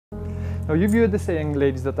Now you've heard the saying,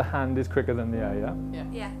 ladies, that the hand is quicker than the eye, yeah?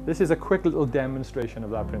 Yeah. This is a quick little demonstration of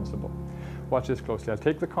that principle. Watch this closely. I'll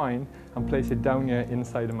take the coin and place it down here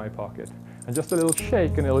inside of my pocket. And just a little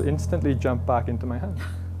shake and it'll instantly jump back into my hand.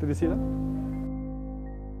 Did you see that?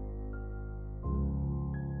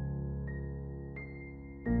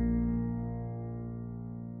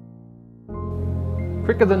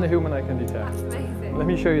 Quicker than the human eye can detect. That's amazing. Let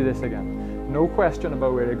me show you this again. No question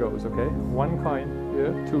about where it goes, okay? One coin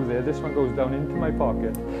here, two there. This one goes down into my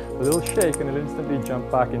pocket. A little shake and it'll instantly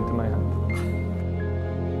jump back into my hand.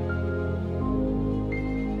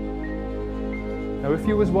 Now if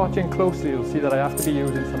you was watching closely, you'll see that I have to be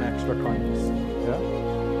using some extra coins, yeah?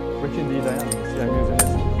 Which indeed I am. See, I'm using this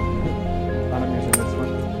one, and I'm using this one,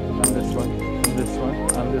 and this one, and this one,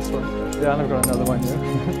 and this one. Yeah, and I've got another one here.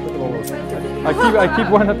 I keep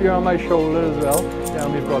one up here on my shoulder as well. Yeah,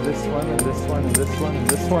 and we've got this one, and this one, and this one, and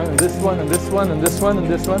this one, and this one, and this one, and this one, and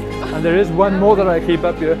this one. And there is one more that I keep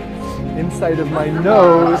up here inside of my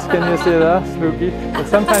nose. Can you see that? Spooky. But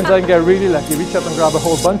sometimes I can get really lucky, reach up and grab a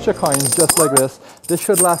whole bunch of coins just like this. This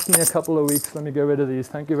should last me a couple of weeks. Let me get rid of these.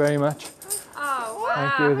 Thank you very much. Oh, wow.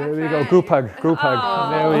 Thank you. There we go. Group hug. Group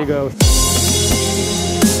hug. There we go.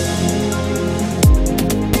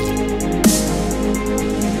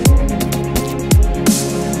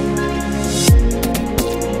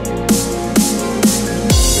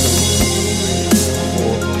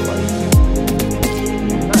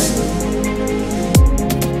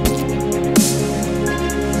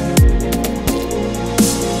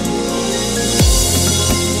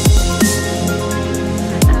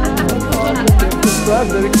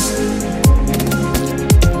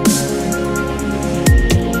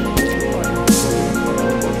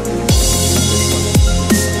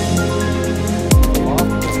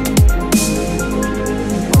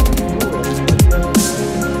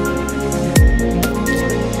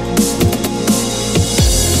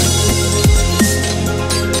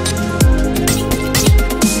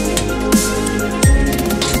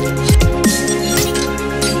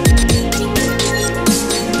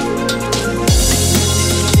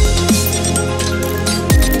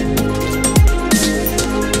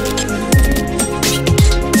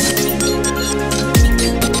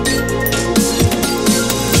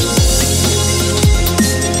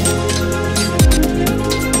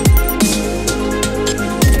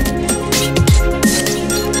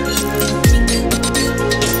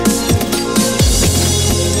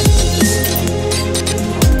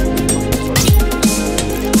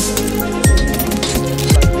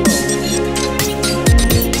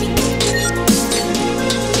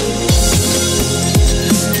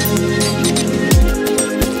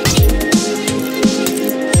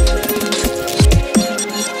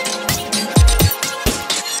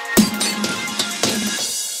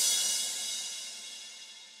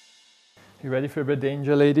 You ready for a bit of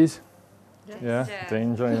danger, ladies? Yes. Yeah,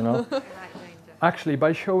 danger, you know. Danger. Actually,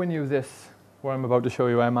 by showing you this, what I'm about to show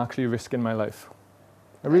you, I'm actually risking my life.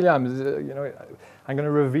 I really am. You know, I'm going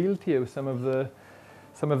to reveal to you some of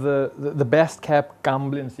the best kept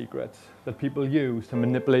gambling secrets that people use to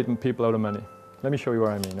manipulate people out of money. Let me show you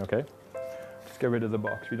what I mean, okay? Just get rid of the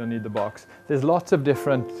box. We don't need the box. There's lots of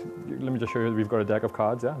different. Let me just show you. We've got a deck of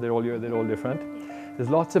cards. Yeah, they're all different. There's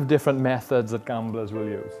lots of different methods that gamblers will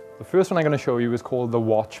use. The first one I'm going to show you is called the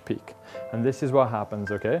watch peek. And this is what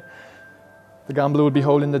happens, okay? The gambler will be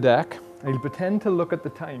holding the deck, and he'll pretend to look at the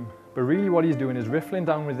time. But really what he's doing is riffling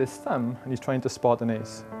down with his thumb, and he's trying to spot an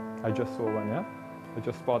ace. I just saw one, yeah? I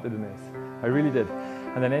just spotted an ace. I really did.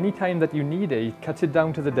 And then any time that you need it, he cuts it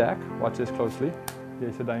down to the deck. Watch this closely. The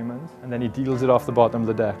ace of diamonds. And then he deals it off the bottom of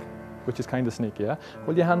the deck, which is kind of sneaky, yeah?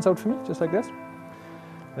 Hold your hands out for me, just like this.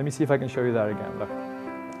 Let me see if I can show you that again. Look.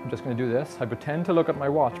 I'm just going to do this. I pretend to look at my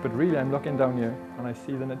watch, but really I'm looking down here and I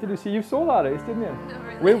see the net. Did you see? You saw that ace, didn't you?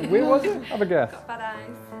 Not really. Where was it? Have a guess. Got bad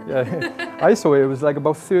eyes. Yeah, I saw it. It was like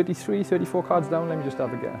about 33, 34 cards down. Let me just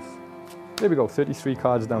have a guess. There we go, 33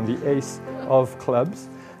 cards down. The ace of clubs.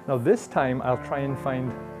 Now this time I'll try and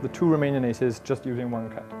find the two remaining aces just using one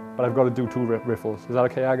cut. But I've got to do two riffles. Is that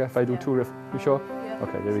okay, Aga? If I do two riffles, you sure? Yeah.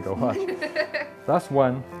 Okay, there we go. Watch. That's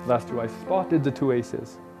one, that's two. I spotted the two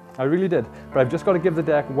aces. I really did. But I've just got to give the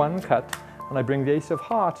deck one cut, and I bring the ace of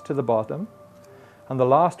hearts to the bottom. And the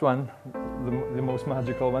last one, the most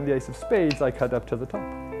magical one, the ace of spades, I cut up to the top.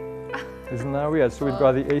 Isn't that weird? So we've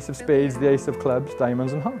got the ace of spades, the ace of clubs,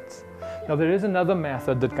 diamonds and hearts. Now there is another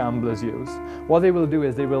method that gamblers use. What they will do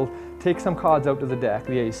is they will take some cards out of the deck,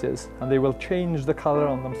 the aces, and they will change the color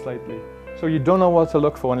on them slightly. So you don't know what to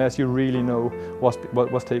look for unless you really know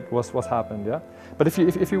what's happened, yeah? But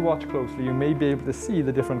if you watch closely, you may be able to see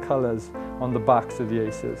the different colors on the backs of the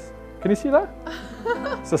aces. Can you see that?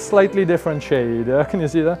 It's a slightly different shade. Yeah? Can you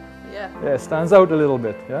see that? Yeah. Yeah, it stands out a little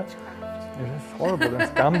bit. Yeah. It's horrible.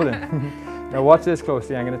 It's gambling. Now watch this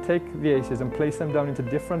closely. I'm going to take the aces and place them down into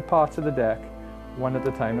different parts of the deck, one at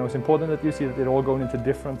a time. Now it's important that you see that they're all going into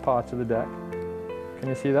different parts of the deck. Can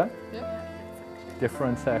you see that? Yeah.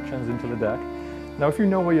 Different sections into the deck. Now if you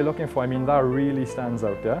know what you're looking for, I mean that really stands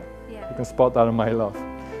out, yeah? Yeah. You can spot that a mile off.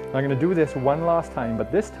 Now I'm going to do this one last time,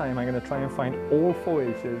 but this time I'm going to try and find all 4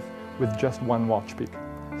 aces with just one watch peak.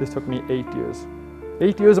 This took me 8 years.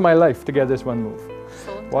 8 years of my life to get this one move.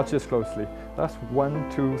 Watch this closely. That's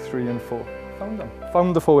 1, 2, 3, and 4. Found them.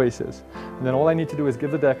 Found the 4 aces. And then all I need to do is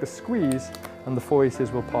give the deck a squeeze and the 4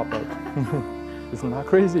 aces will pop out. Isn't that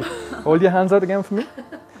crazy? Hold your hands out again for me.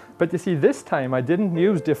 But you see, this time I didn't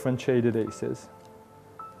use different shaded aces.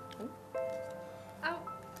 Oh,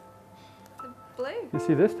 the blue. You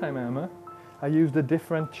see, this time, Emma, I used a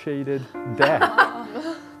different shaded deck.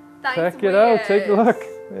 That Check is it out, weird. take a look.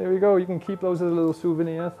 There we go, you can keep those as a little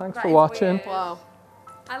souvenir. Thanks That for is watching. weird. Wow.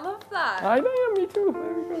 I love that. I know, me too.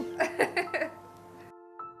 There we go.